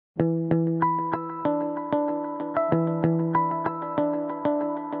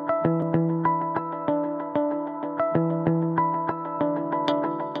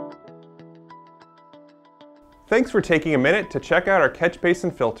Thanks for taking a minute to check out our catch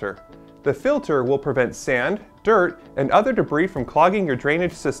basin filter. The filter will prevent sand, dirt, and other debris from clogging your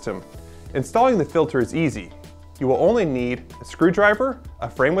drainage system. Installing the filter is easy. You will only need a screwdriver, a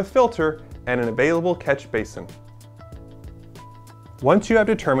frame with filter, and an available catch basin. Once you have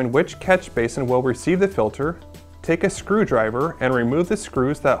determined which catch basin will receive the filter, take a screwdriver and remove the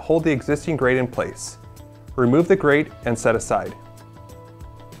screws that hold the existing grate in place. Remove the grate and set aside.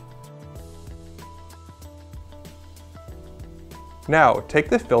 Now, take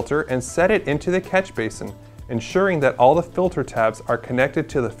the filter and set it into the catch basin, ensuring that all the filter tabs are connected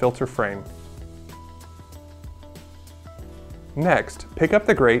to the filter frame. Next, pick up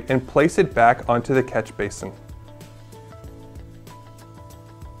the grate and place it back onto the catch basin.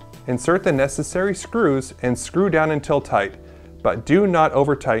 Insert the necessary screws and screw down until tight, but do not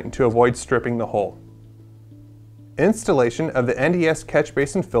over-tighten to avoid stripping the hole. Installation of the NDS catch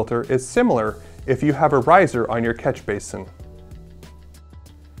basin filter is similar if you have a riser on your catch basin.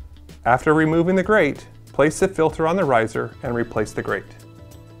 After removing the grate, place the filter on the riser and replace the grate.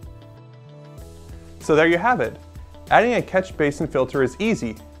 So there you have it. Adding a catch basin filter is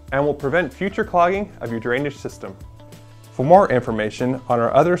easy and will prevent future clogging of your drainage system. For more information on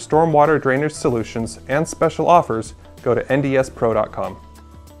our other stormwater drainage solutions and special offers, go to ndspro.com.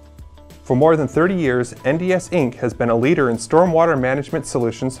 For more than 30 years, NDS Inc. has been a leader in stormwater management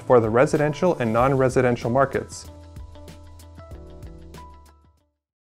solutions for the residential and non-residential markets.